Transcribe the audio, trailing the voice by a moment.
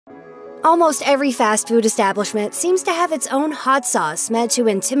Almost every fast food establishment seems to have its own hot sauce meant to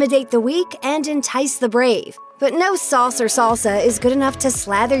intimidate the weak and entice the brave. But no sauce or salsa is good enough to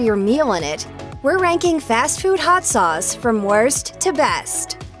slather your meal in it. We're ranking fast food hot sauce from worst to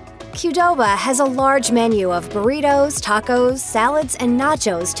best. Qdoba has a large menu of burritos, tacos, salads, and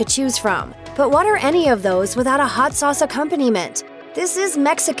nachos to choose from. But what are any of those without a hot sauce accompaniment? This is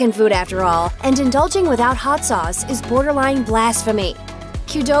Mexican food after all, and indulging without hot sauce is borderline blasphemy.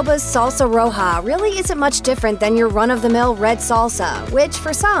 Qdoba's Salsa Roja really isn't much different than your run-of-the-mill red salsa, which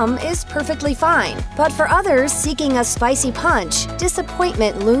for some is perfectly fine. But for others seeking a spicy punch,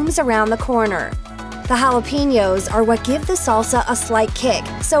 disappointment looms around the corner. The jalapenos are what give the salsa a slight kick,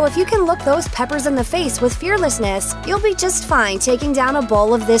 so if you can look those peppers in the face with fearlessness, you'll be just fine taking down a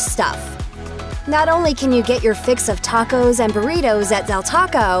bowl of this stuff. Not only can you get your fix of tacos and burritos at Del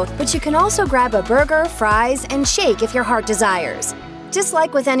Taco, but you can also grab a burger, fries, and shake if your heart desires. Just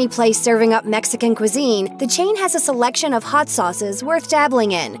like with any place serving up Mexican cuisine, the chain has a selection of hot sauces worth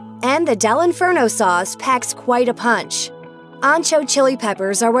dabbling in, and the Del Inferno sauce packs quite a punch. Ancho chili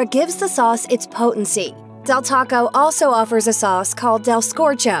peppers are what gives the sauce its potency. Del Taco also offers a sauce called Del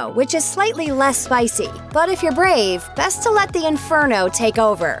Scorcho, which is slightly less spicy, but if you're brave, best to let the Inferno take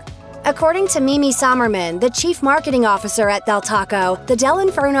over. According to Mimi Sommerman, the chief marketing officer at Del Taco, the Del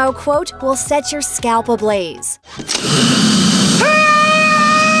Inferno, quote, will set your scalp ablaze.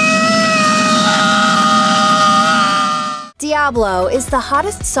 Diablo is the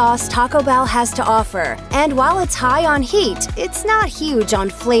hottest sauce Taco Bell has to offer, and while it's high on heat, it's not huge on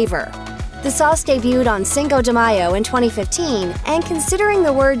flavor. The sauce debuted on Cinco de Mayo in 2015, and considering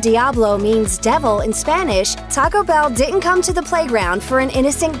the word Diablo means devil in Spanish, Taco Bell didn't come to the playground for an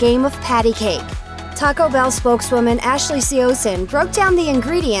innocent game of patty cake. Taco Bell spokeswoman Ashley Siosin broke down the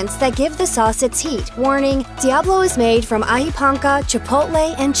ingredients that give the sauce its heat, warning, Diablo is made from ají panca,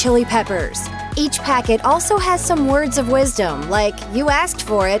 chipotle, and chili peppers. Each packet also has some words of wisdom, like, you asked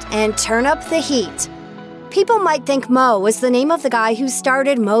for it, and turn up the heat. People might think Mo was the name of the guy who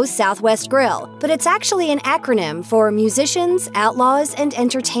started Mo's Southwest Grill, but it's actually an acronym for Musicians, Outlaws, and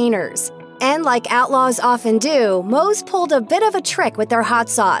Entertainers. And like outlaws often do, Mo's pulled a bit of a trick with their hot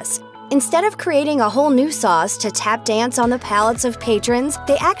sauce. Instead of creating a whole new sauce to tap dance on the palates of patrons,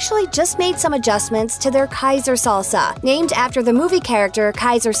 they actually just made some adjustments to their Kaiser salsa, named after the movie character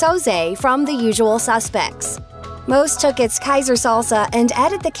Kaiser Soze from The Usual Suspects. Mo's took its Kaiser salsa and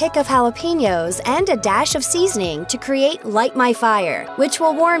added the kick of jalapenos and a dash of seasoning to create Light My Fire, which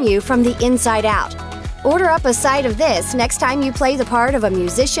will warm you from the inside out. Order up a side of this next time you play the part of a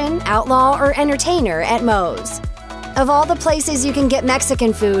musician, outlaw, or entertainer at Mo's. Of all the places you can get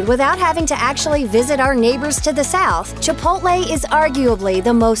Mexican food without having to actually visit our neighbors to the south, Chipotle is arguably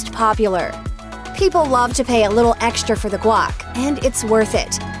the most popular. People love to pay a little extra for the guac, and it's worth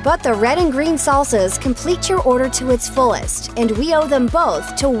it. But the red and green salsas complete your order to its fullest, and we owe them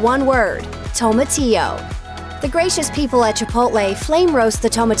both to one word: tomatillo. The gracious people at Chipotle flame roast the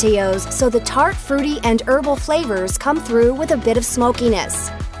tomatillos so the tart, fruity, and herbal flavors come through with a bit of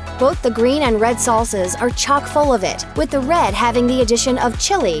smokiness. Both the green and red salsas are chock full of it, with the red having the addition of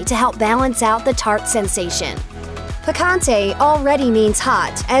chili to help balance out the tart sensation. Picante already means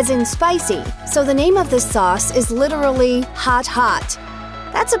hot, as in spicy, so the name of this sauce is literally hot hot.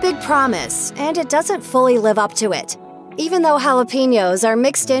 That's a big promise, and it doesn't fully live up to it. Even though jalapenos are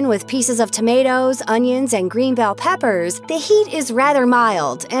mixed in with pieces of tomatoes, onions, and green bell peppers, the heat is rather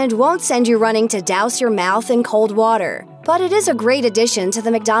mild and won't send you running to douse your mouth in cold water. But it is a great addition to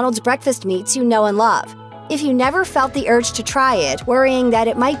the McDonald's breakfast meats you know and love. If you never felt the urge to try it, worrying that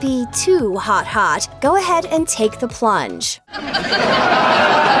it might be too hot, go ahead and take the plunge.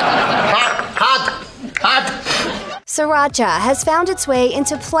 Hot! Sriracha has found its way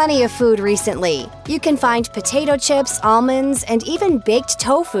into plenty of food recently. You can find potato chips, almonds, and even baked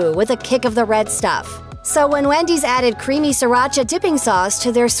tofu with a kick of the red stuff. So when Wendy's added creamy sriracha dipping sauce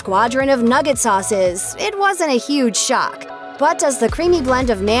to their squadron of nugget sauces, it wasn't a huge shock. But does the creamy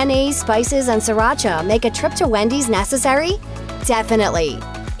blend of mayonnaise, spices, and sriracha make a trip to Wendy's necessary? Definitely.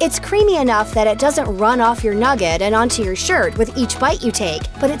 It's creamy enough that it doesn't run off your nugget and onto your shirt with each bite you take,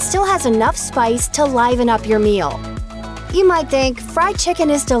 but it still has enough spice to liven up your meal. You might think, fried chicken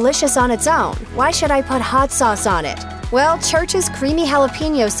is delicious on its own. Why should I put hot sauce on it? Well, Church's creamy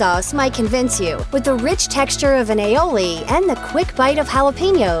jalapeno sauce might convince you, with the rich texture of an aioli and the quick bite of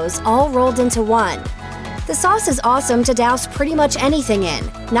jalapenos all rolled into one. The sauce is awesome to douse pretty much anything in.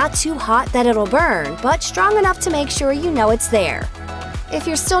 Not too hot that it'll burn, but strong enough to make sure you know it's there. If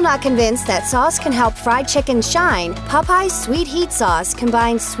you're still not convinced that sauce can help fried chicken shine, Popeye's Sweet Heat Sauce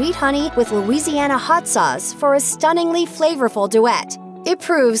combines sweet honey with Louisiana hot sauce for a stunningly flavorful duet. It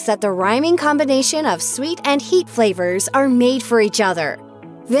proves that the rhyming combination of sweet and heat flavors are made for each other.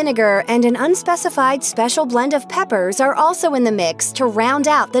 Vinegar and an unspecified special blend of peppers are also in the mix to round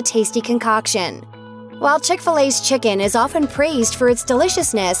out the tasty concoction. While Chick-fil-A's chicken is often praised for its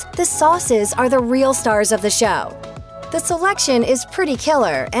deliciousness, the sauces are the real stars of the show. The selection is pretty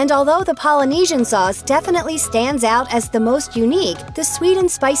killer, and although the Polynesian sauce definitely stands out as the most unique, the sweet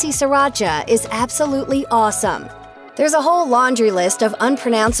and spicy Sriracha is absolutely awesome. There's a whole laundry list of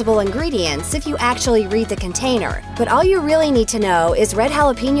unpronounceable ingredients if you actually read the container, but all you really need to know is red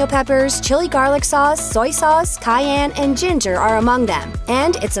jalapeno peppers, chili garlic sauce, soy sauce, cayenne, and ginger are among them,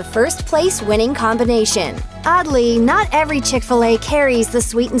 and it's a first-place winning combination. Oddly, not every Chick-fil-A carries the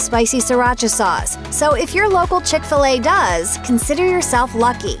sweet and spicy Sriracha sauce, so if your local Chick-fil-A does, consider yourself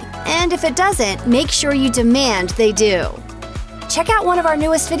lucky. And if it doesn't, make sure you demand they do. Check out one of our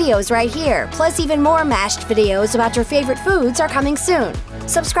newest videos right here, plus even more mashed videos about your favorite foods are coming soon.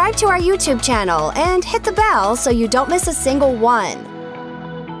 Subscribe to our YouTube channel and hit the bell so you don't miss a single one.